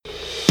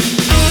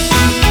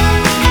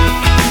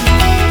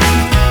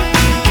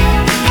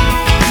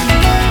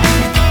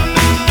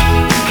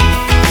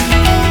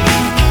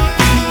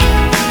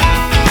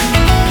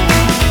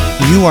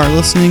You are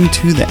listening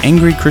to the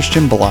Angry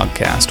Christian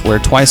Blogcast, where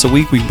twice a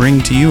week we bring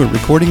to you a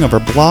recording of our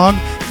blog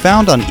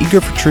found on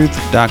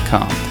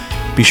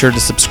eagerfortruth.com. Be sure to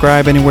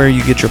subscribe anywhere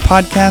you get your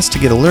podcast to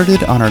get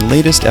alerted on our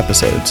latest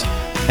episodes.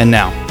 And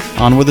now,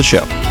 on with the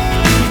show.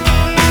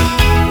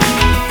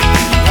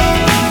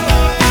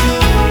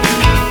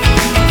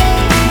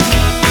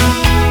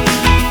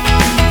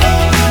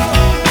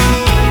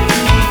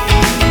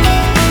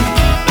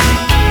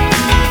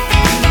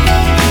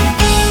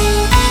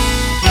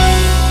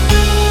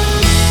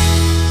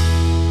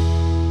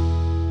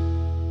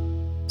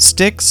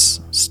 Sticks,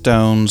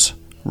 stones,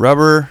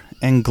 rubber,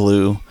 and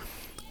glue.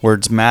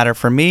 Words matter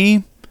for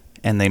me,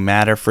 and they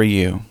matter for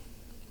you.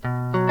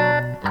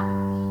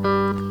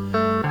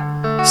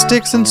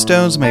 Sticks and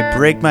stones may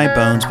break my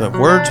bones, but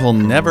words will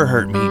never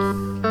hurt me.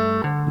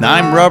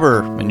 I'm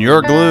rubber, and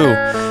you're glue.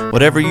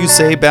 Whatever you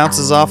say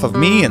bounces off of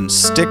me and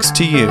sticks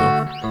to you.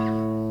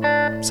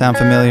 Sound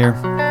familiar?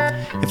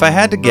 If I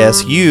had to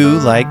guess, you,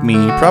 like me,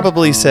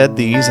 probably said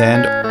these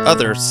and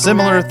other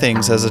similar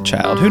things as a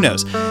child. Who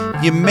knows?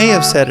 You may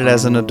have said it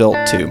as an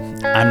adult too.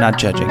 I'm not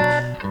judging.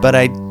 But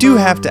I do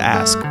have to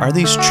ask, are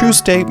these true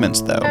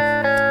statements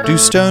though? Do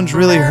stones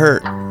really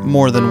hurt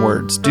more than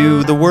words?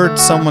 Do the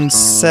words someone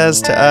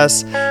says to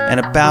us and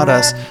about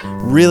us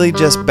really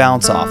just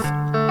bounce off?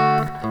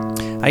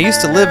 I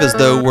used to live as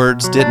though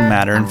words didn't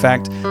matter. In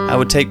fact, I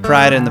would take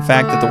pride in the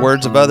fact that the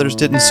words of others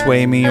didn't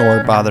sway me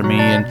or bother me,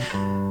 and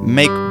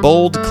make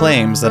bold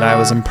claims that I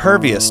was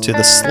impervious to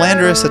the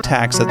slanderous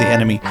attacks of the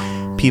enemy,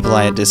 people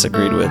I had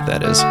disagreed with,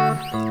 that is.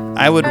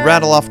 I would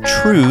rattle off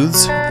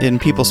truths in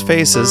people's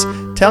faces,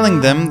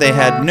 telling them they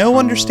had no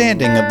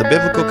understanding of the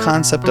biblical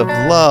concept of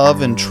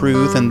love and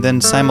truth, and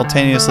then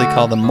simultaneously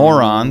call them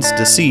morons,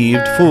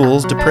 deceived,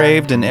 fools,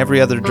 depraved, and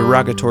every other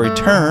derogatory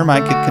term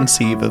I could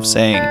conceive of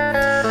saying.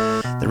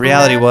 The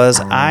reality was,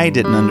 I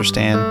didn't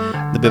understand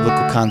the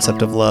biblical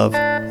concept of love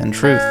and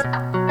truth.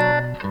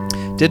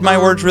 Did my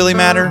words really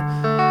matter?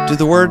 Do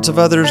the words of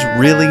others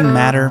really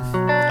matter?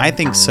 I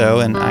think so,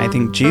 and I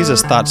think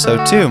Jesus thought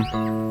so too.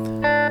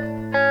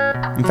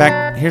 In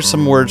fact, here's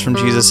some words from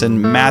Jesus in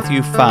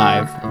Matthew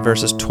 5,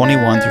 verses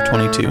 21 through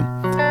 22.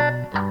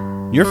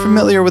 You're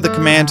familiar with the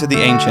command to the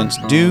ancients,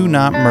 do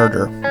not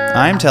murder.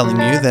 I am telling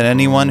you that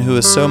anyone who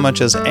is so much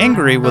as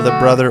angry with a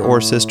brother or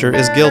sister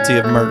is guilty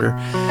of murder.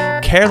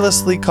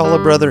 Carelessly call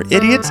a brother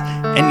idiot,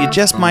 and you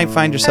just might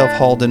find yourself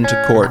hauled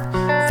into court.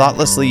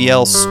 Thoughtlessly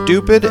yell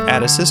stupid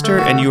at a sister,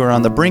 and you are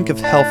on the brink of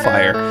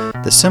hellfire.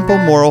 The simple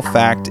moral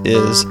fact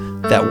is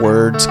that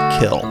words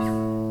kill.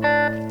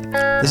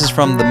 This is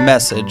from The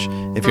Message,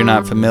 if you're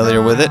not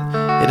familiar with it.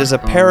 It is a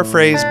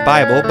paraphrased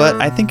Bible, but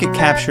I think it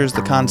captures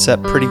the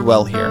concept pretty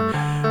well here.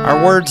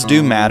 Our words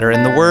do matter,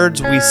 and the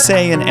words we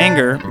say in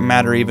anger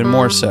matter even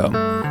more so.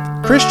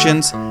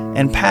 Christians,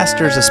 and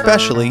pastors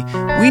especially,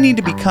 we need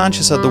to be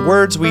conscious of the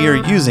words we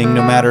are using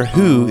no matter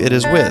who it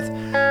is with,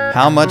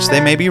 how much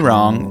they may be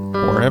wrong,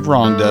 or have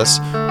wronged us,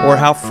 or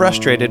how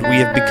frustrated we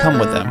have become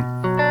with them.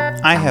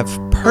 I have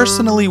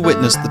personally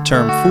witnessed the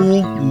term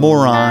fool,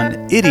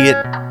 moron,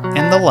 idiot,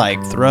 and the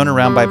like thrown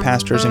around by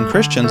pastors and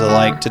Christians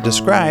alike to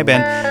describe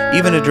and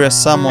even address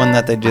someone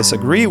that they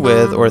disagree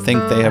with or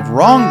think they have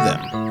wronged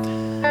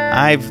them.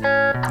 I've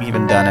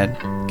even done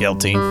it.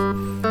 Guilty.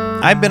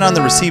 I've been on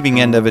the receiving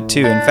end of it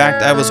too. In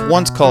fact, I was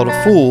once called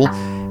a fool,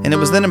 and it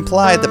was then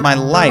implied that my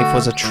life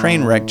was a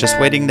train wreck just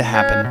waiting to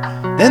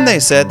happen. Then they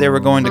said they were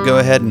going to go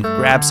ahead and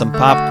grab some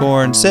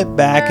popcorn, sit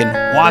back, and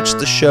watch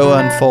the show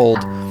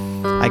unfold.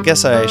 I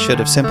guess I should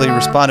have simply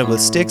responded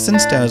with sticks and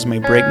stones may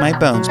break my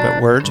bones,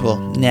 but words will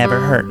never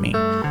hurt me.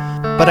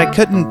 But I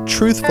couldn't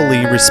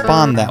truthfully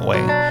respond that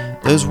way.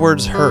 Those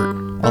words hurt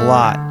a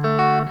lot.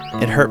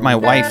 It hurt my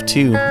wife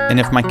too, and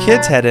if my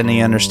kids had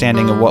any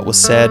understanding of what was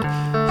said,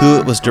 who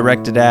it was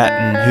directed at,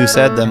 and who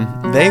said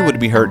them, they would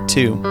be hurt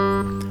too.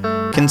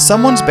 Can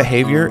someone's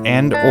behavior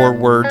and or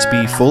words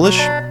be foolish?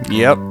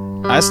 Yep,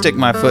 I stick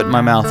my foot in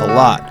my mouth a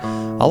lot.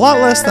 A lot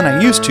less than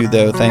I used to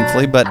though,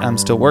 thankfully, but I'm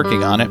still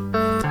working on it.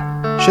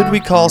 Should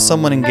we call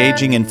someone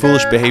engaging in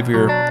foolish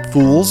behavior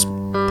fools?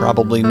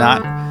 Probably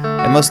not,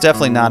 and most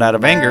definitely not out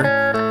of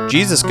anger.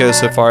 Jesus goes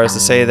so far as to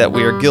say that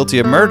we are guilty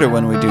of murder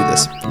when we do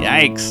this.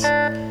 Yikes.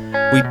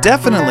 We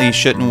definitely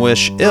shouldn't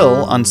wish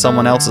ill on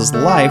someone else's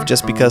life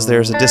just because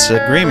there's a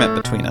disagreement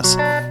between us.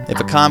 If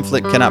a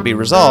conflict cannot be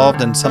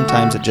resolved, and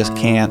sometimes it just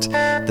can't,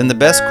 then the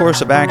best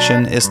course of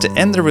action is to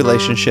end the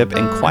relationship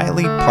and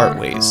quietly part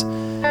ways.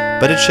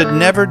 But it should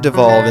never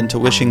devolve into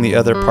wishing the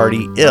other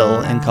party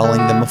ill and calling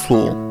them a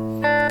fool.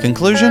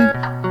 Conclusion?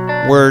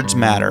 Words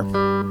matter.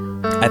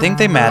 I think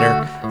they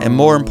matter, and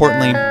more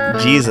importantly,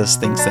 Jesus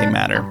thinks they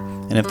matter.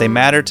 And if they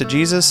matter to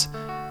Jesus,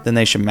 then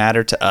they should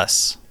matter to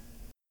us.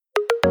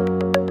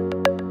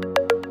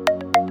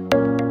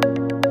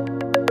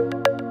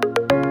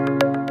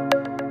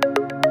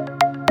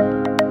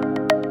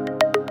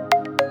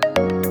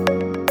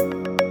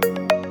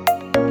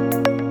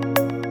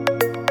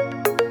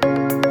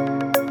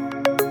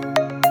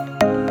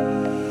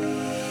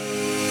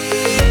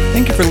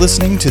 Thank you for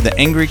listening to the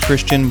Angry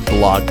Christian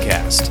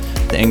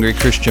Blogcast. The Angry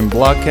Christian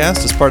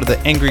Blogcast is part of the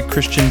Angry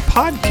Christian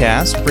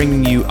Podcast,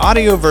 bringing you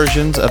audio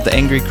versions of the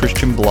Angry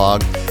Christian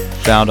blog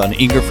found on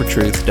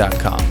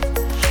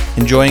eagerfortruth.com.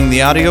 Enjoying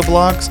the audio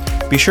blogs?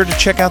 Be sure to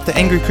check out the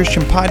Angry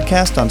Christian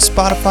Podcast on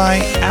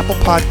Spotify, Apple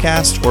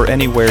Podcasts, or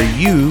anywhere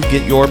you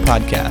get your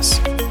podcasts.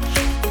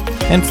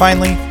 And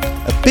finally,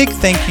 a big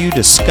thank you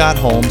to Scott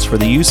Holmes for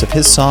the use of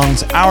his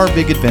songs Our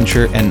Big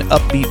Adventure and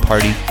Upbeat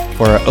Party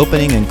for our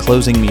opening and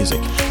closing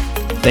music.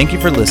 Thank you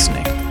for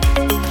listening.